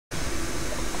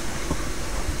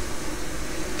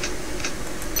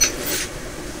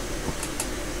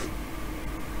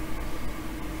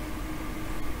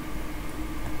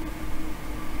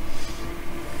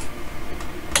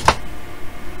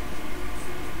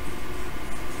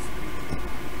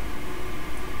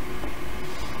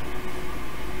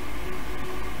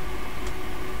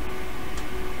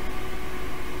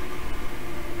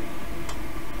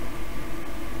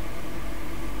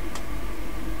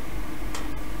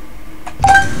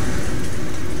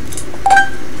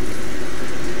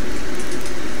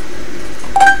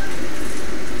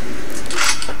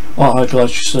Alright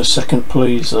guys, just a second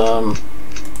please. I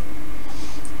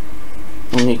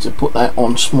need to put that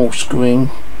on small screen.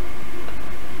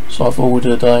 So I've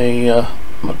ordered a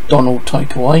McDonald's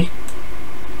takeaway.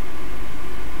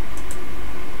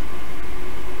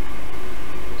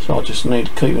 So I just need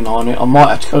to keep an eye on it. I might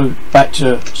have to go back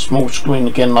to small screen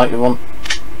again later on.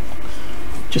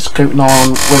 Just keep an eye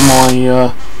on where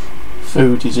my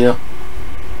food is here.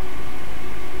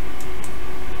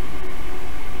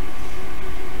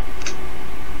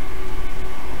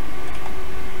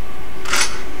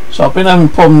 So I've been having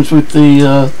problems with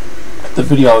the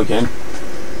video again.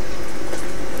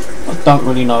 I don't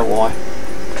really know why.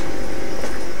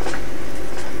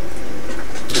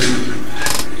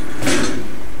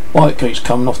 Why it keeps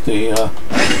coming off the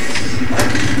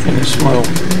thing as well.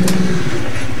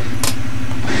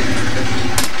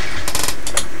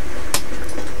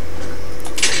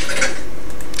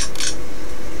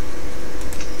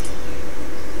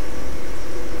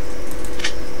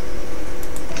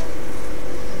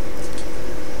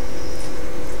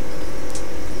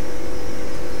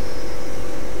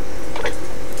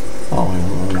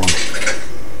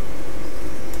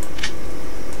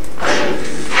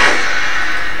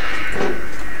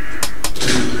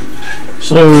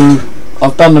 So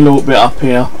I've done a little bit up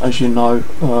here, as you know.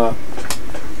 I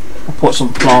put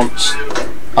some plants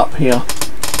up here.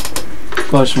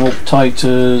 Got some more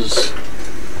potatoes,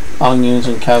 onions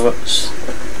and carrots.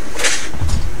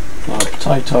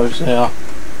 Potatoes there,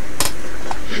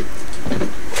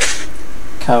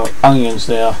 onions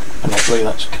there, and I believe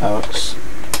that's carrots.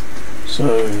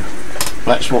 So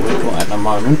that's what we've got at the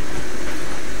moment.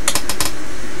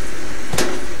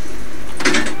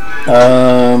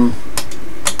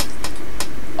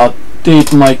 I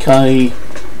did make a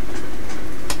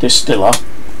distiller.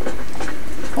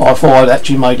 I thought I'd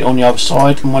actually made it on the other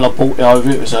side, and when I brought it over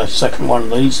it was a second one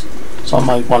of these, so I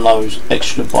made one of those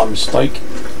extra by mistake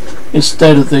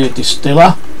instead of the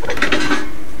distiller.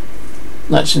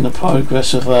 That's in the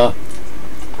progress of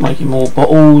making more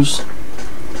bottles.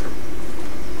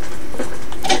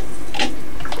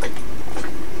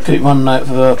 Keep running out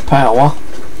of power.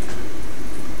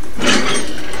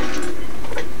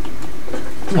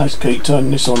 Let's keep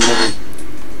turning this on every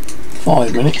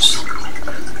 5 minutes.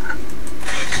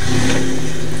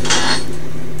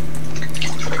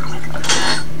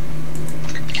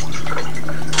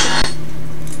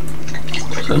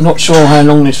 So I'm not sure how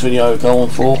long this video will go on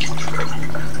for.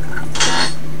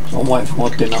 So I'm waiting for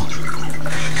my dinner.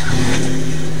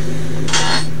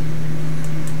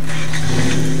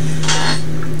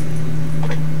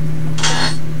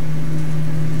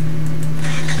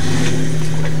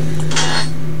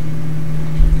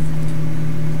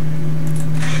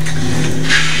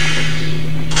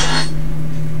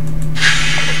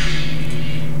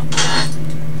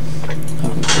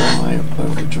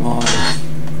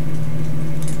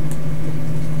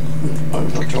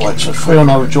 So 3 on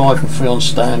overdrive and 3 on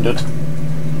standard.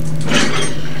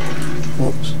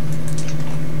 Oops.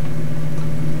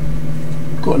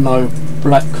 Got no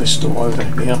black crystal over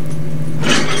here,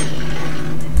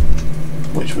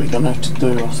 which we're going to have to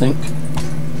do, I think.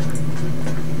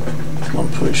 I'm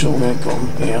pretty sure we ain't got them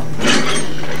here.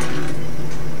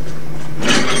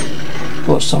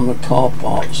 Got some of the car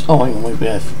parts. Oh, hang on, we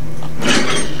have.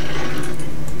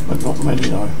 But not many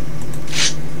though.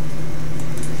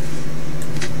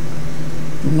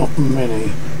 Not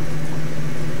many,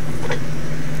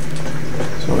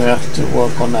 so we have to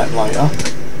work on that later.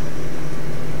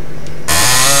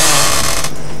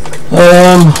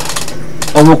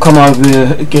 I will come over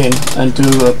here again and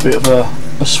do a bit of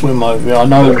a swim over here. I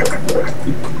know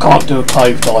you can't do a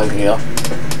cave dive here,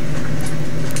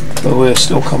 but we'll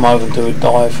still come over and do a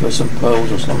dive for some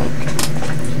pearls or something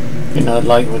in a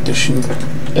later edition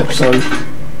episode.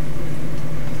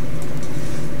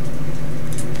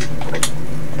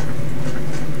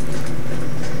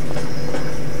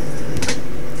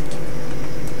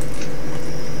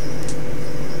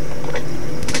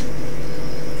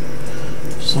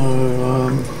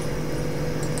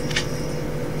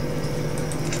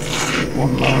 One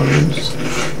of those.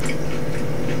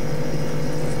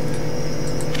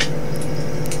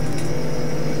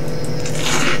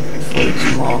 Three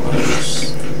tomatoes.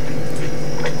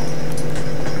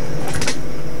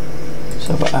 Let's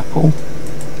have an apple.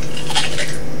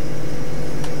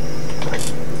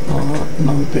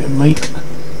 Another bit of meat.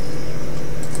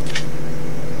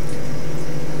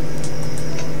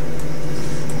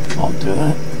 I'll do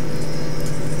that.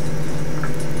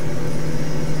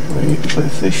 A bit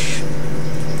of fish.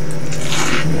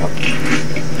 Yep.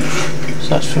 So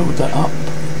that's filled that up.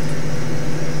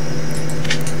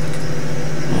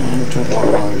 And drink one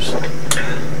of those.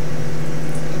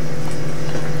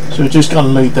 So we're just going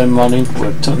to leave them running.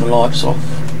 We'll turn the lights off.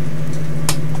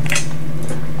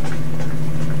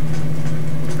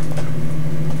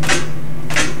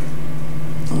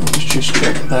 Let's just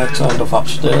check that they're turned off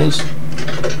upstairs.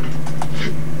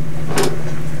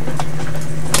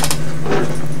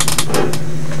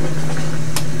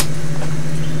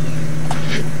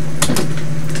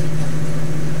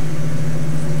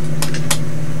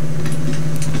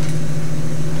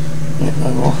 Yeah,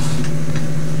 they're off.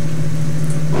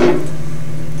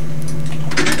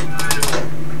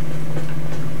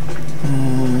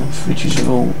 Fridges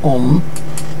are all on.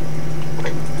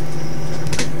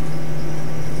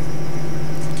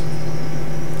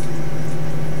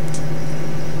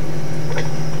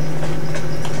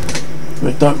 But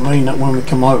it don't mean that when we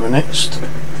come over next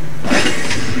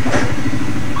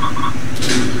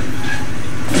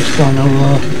it's going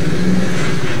to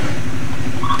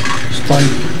stay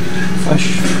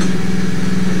fresh.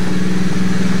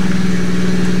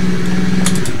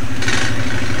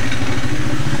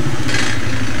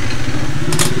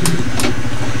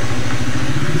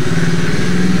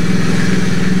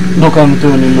 Not going to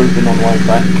do any looping on the way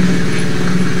back.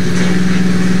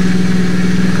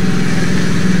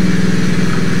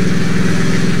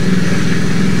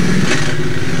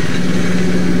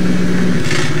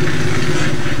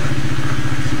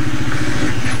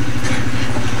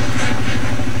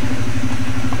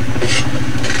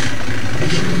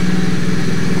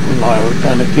 Lower it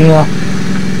down the gear.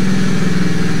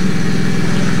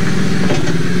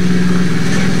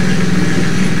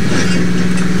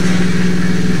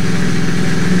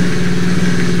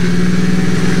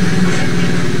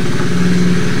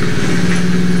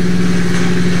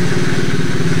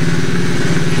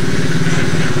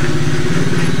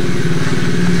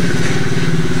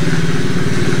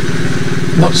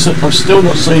 I've still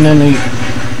not seen any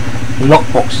lock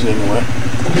boxes anywhere.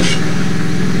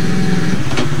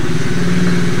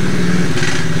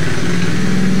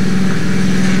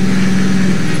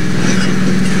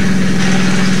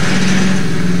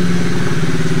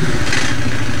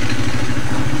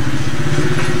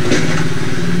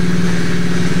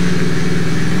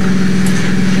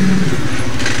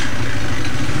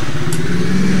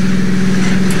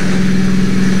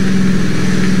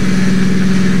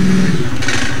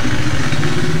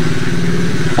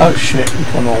 Oh shit,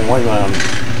 we've gone the wrong way round.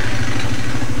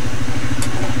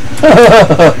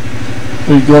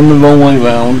 We've gone the wrong way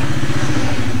round.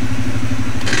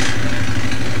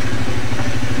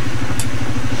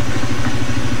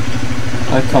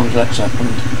 How comes that's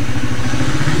happened?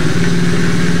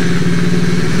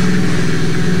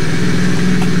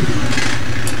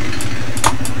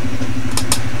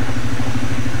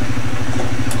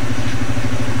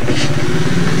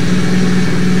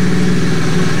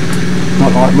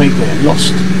 Not like me getting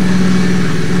lost.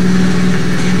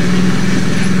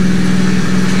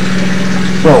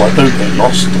 Well, I do get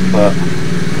lost, but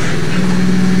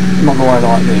not the way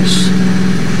like this.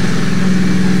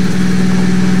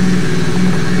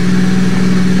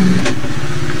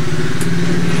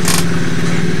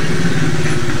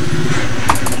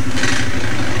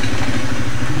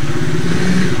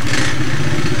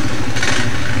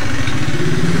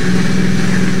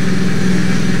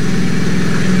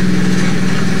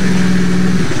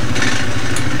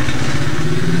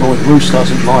 Well, the Roos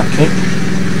doesn't like it.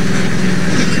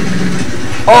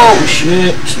 Oh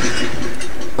shit!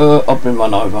 I've been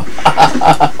run over.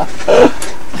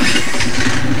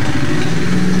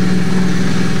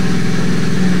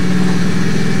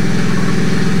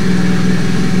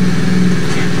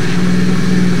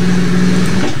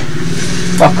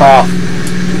 Fuck off!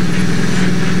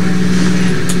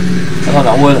 I don't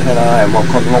know where the hell I am. I've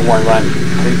gone the wrong way round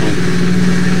completely.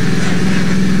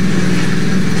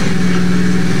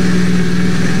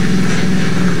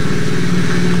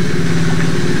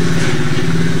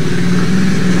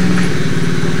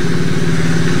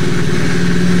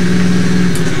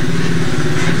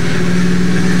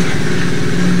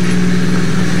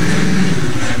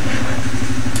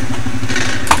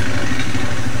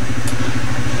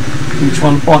 Which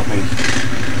one bite me?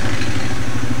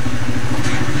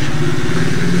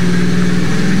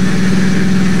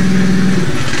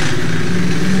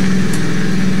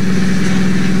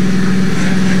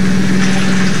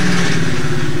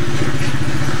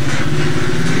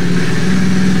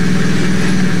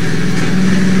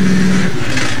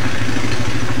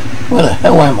 Where the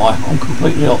hell am I? I'm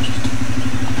completely lost.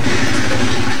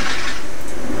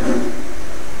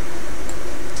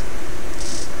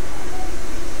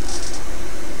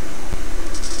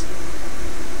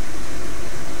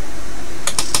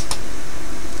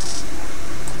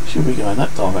 Should we go in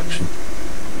that direction?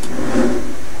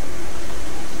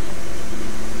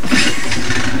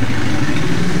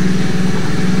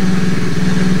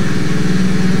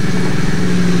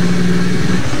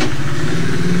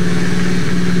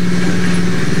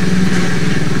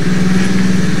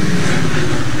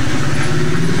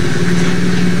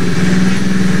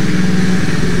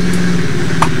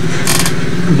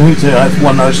 need to have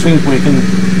one of those things where you can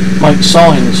make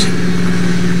signs.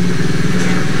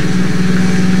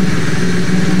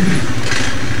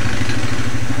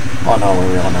 I know where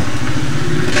we are now.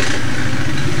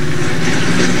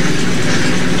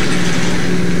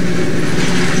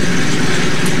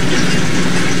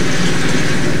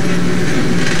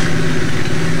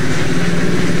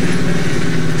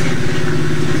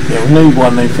 Yeah, we need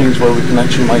one of these things where we can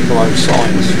actually make our own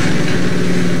signs.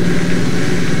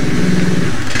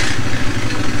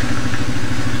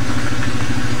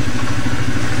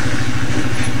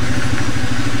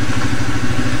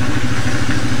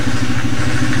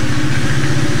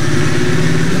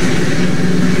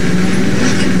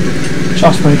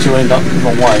 Trust me to end up the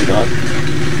wrong way though.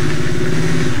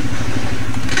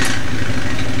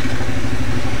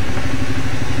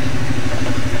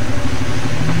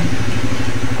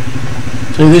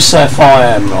 See, this is how far I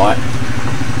am, right?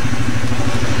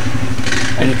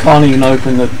 And you can't even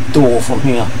open the door from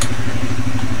here.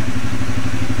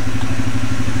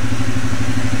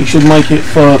 You should make it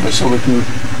further so we can,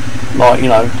 like, you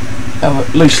know, have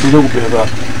at least a little bit of a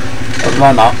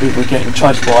run up if we're getting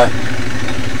chased by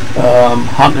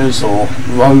hunters or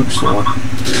rogues, or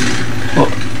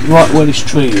look, right where this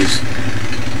tree is,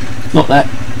 not that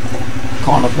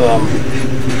kind of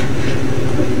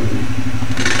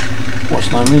what's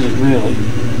the name is it really?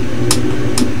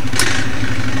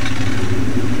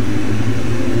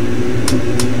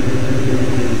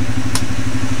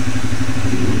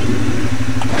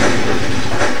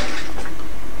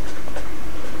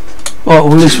 Right,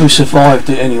 well at least we survived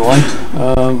it anyway.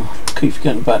 Keep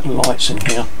getting back the lights in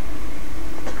here.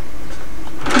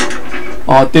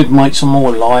 I did make some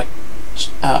more light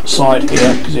outside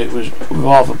here because it was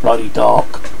rather bloody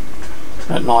dark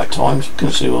at night times. You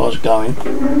couldn't see where I was going.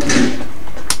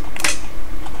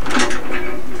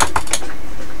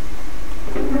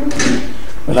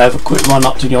 We'll have a quick run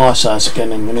up to the ice house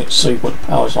again in a minute to see what the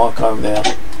power's like over there.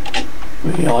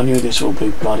 But yeah, I knew this will be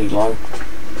bloody low.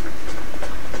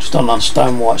 Just don't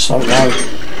understand why it's so low.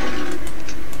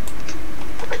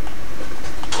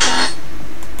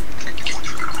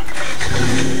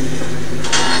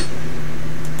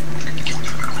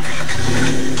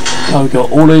 Now we've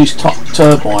got all these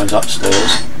turbines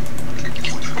upstairs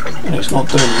and it's not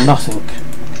doing nothing.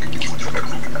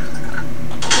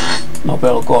 I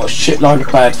bet I've got a shitload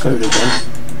of bad food again.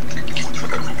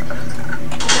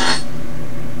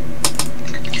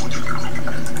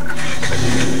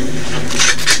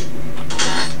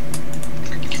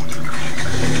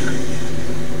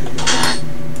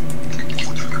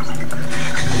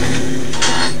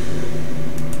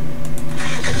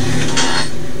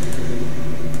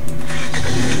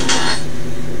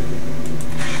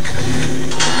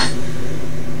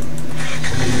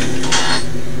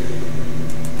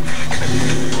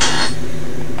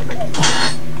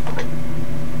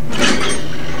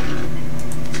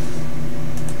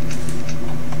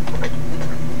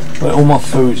 But all my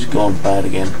food's gone bad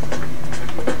again.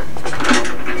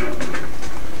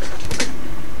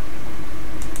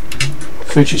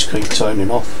 Fridges keep turning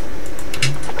off,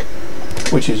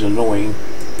 which is annoying.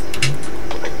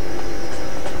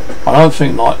 I don't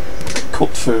think like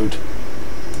cooked food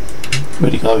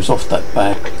really goes off that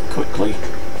bad quickly.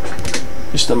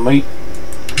 It's the meat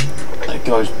that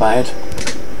goes bad.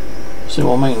 See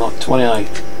what I mean? Like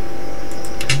 28.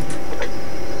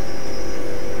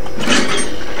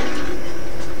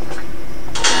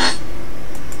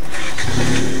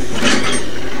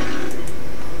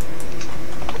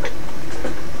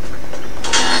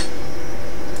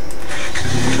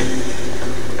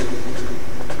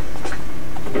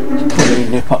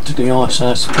 Nip up to the ice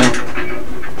house again.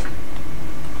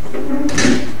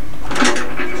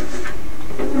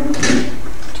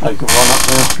 Take a run up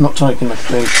there, not taking the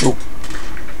vehicle.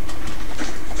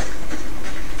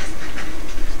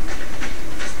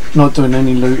 Not doing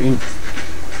any looting.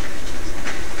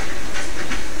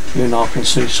 You know, I can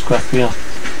see scrap here.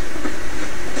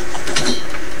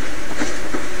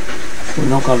 We're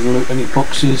not going to loot any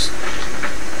boxes.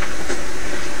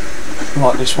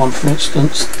 Like this one for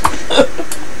instance.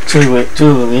 two of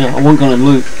them, yeah. I wasn't going to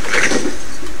loot.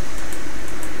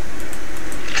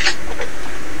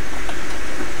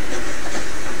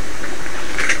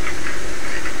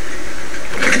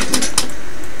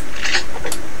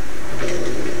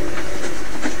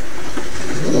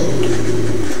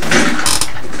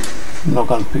 I'm not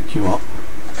going to pick you up.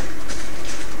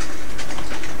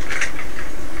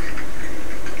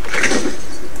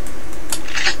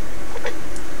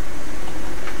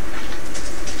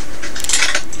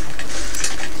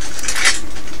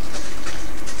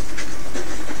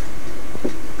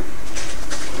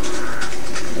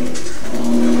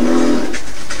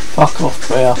 Fuck off,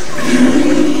 bear.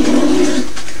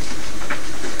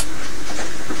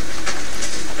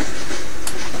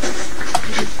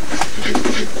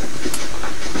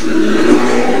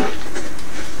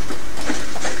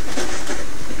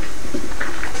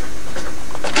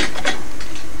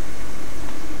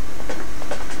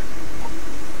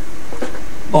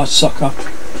 Bye, sucker.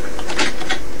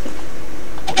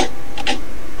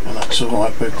 And that's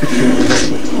alright, but could do a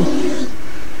little bit.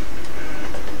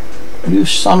 You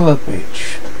son of a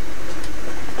bitch.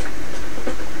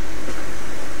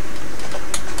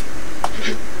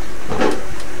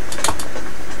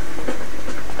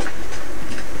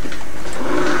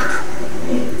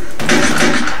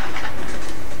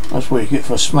 That's what you get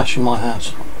for smashing my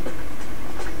house.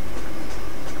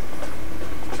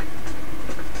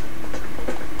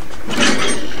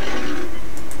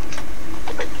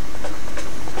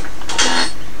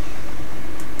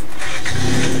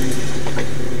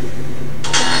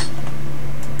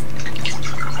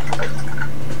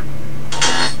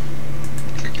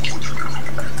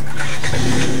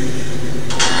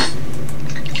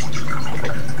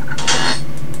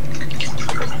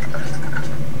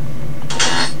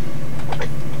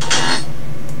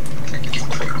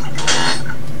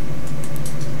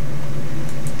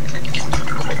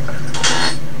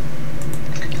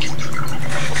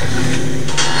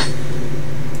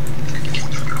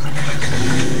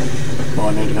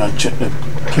 Check the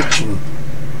kitchen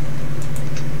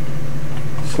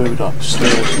food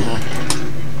upstairs now.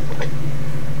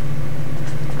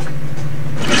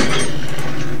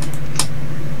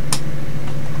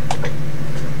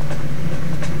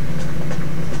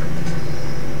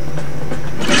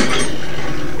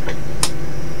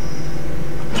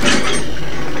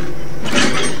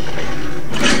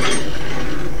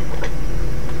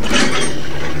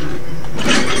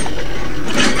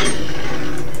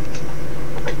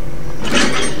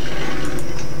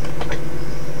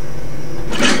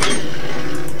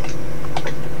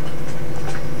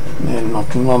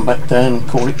 I can run back down and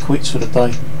call it quits for the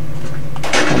day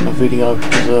on the video,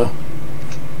 because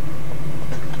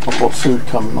I've got food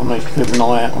coming. I need to keep an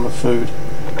eye out on the food.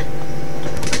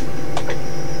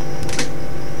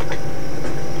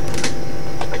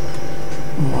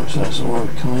 Right, so that's all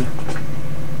okay.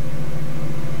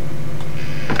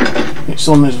 It's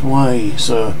on its way,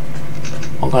 so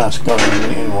I'm going to have to go in a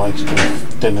minute anyway,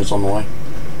 because dinner's on the way.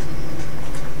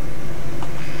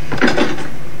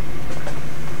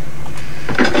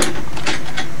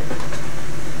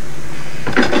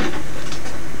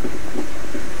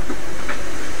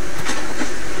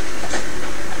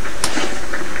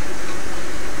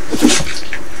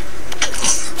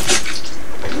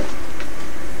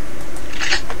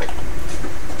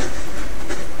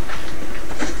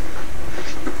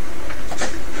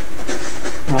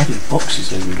 Bloody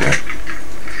boxes everywhere.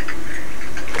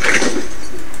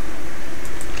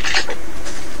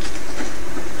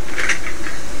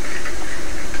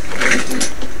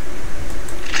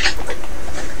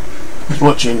 I was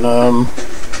watching, who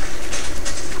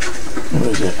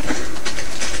is it? I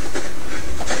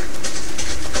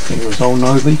think it was Old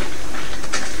Noby.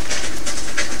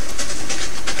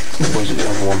 Or was it the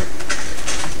other one?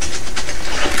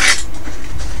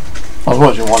 I was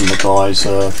watching one of the guys'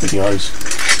 videos.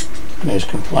 And he was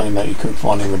complaining that he couldn't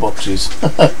find in the boxes.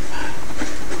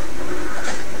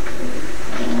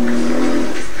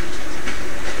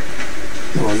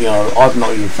 Well, you know, I've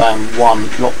not even found one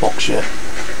lockbox yet,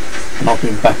 and I've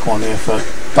been back on here for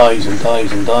days and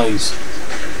days and days.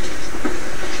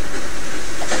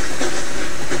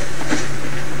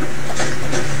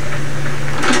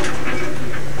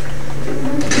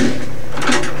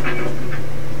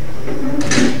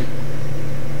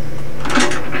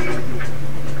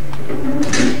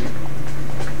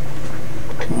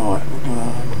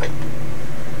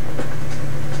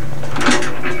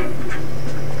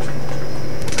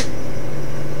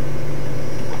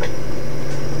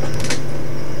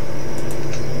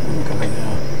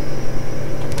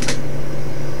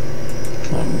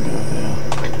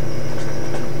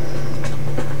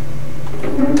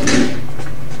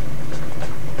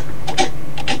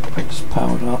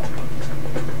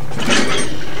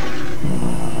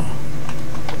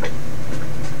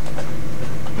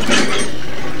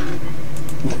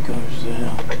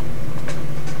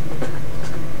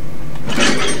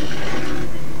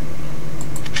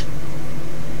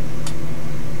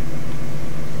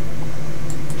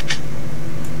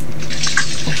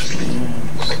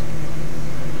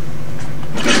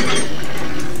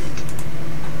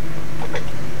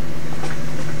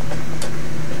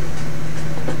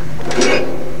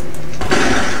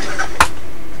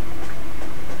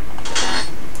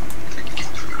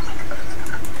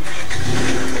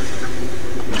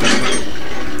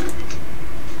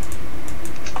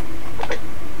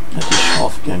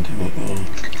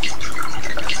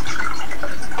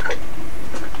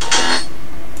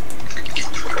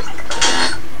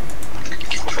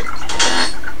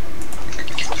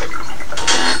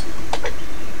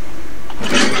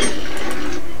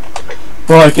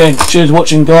 Right, again, cheers for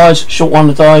watching, guys. Short one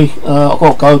today. I've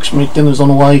got to go because my dinner's on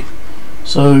the way.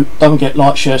 So don't forget,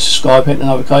 like, share, subscribe, hit the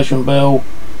notification bell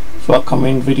for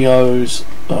upcoming videos,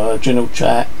 general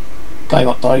chat, game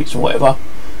updates and whatever.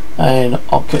 And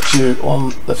I'll catch you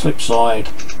on the flip side.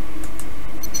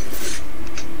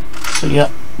 So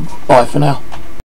yeah, bye for now.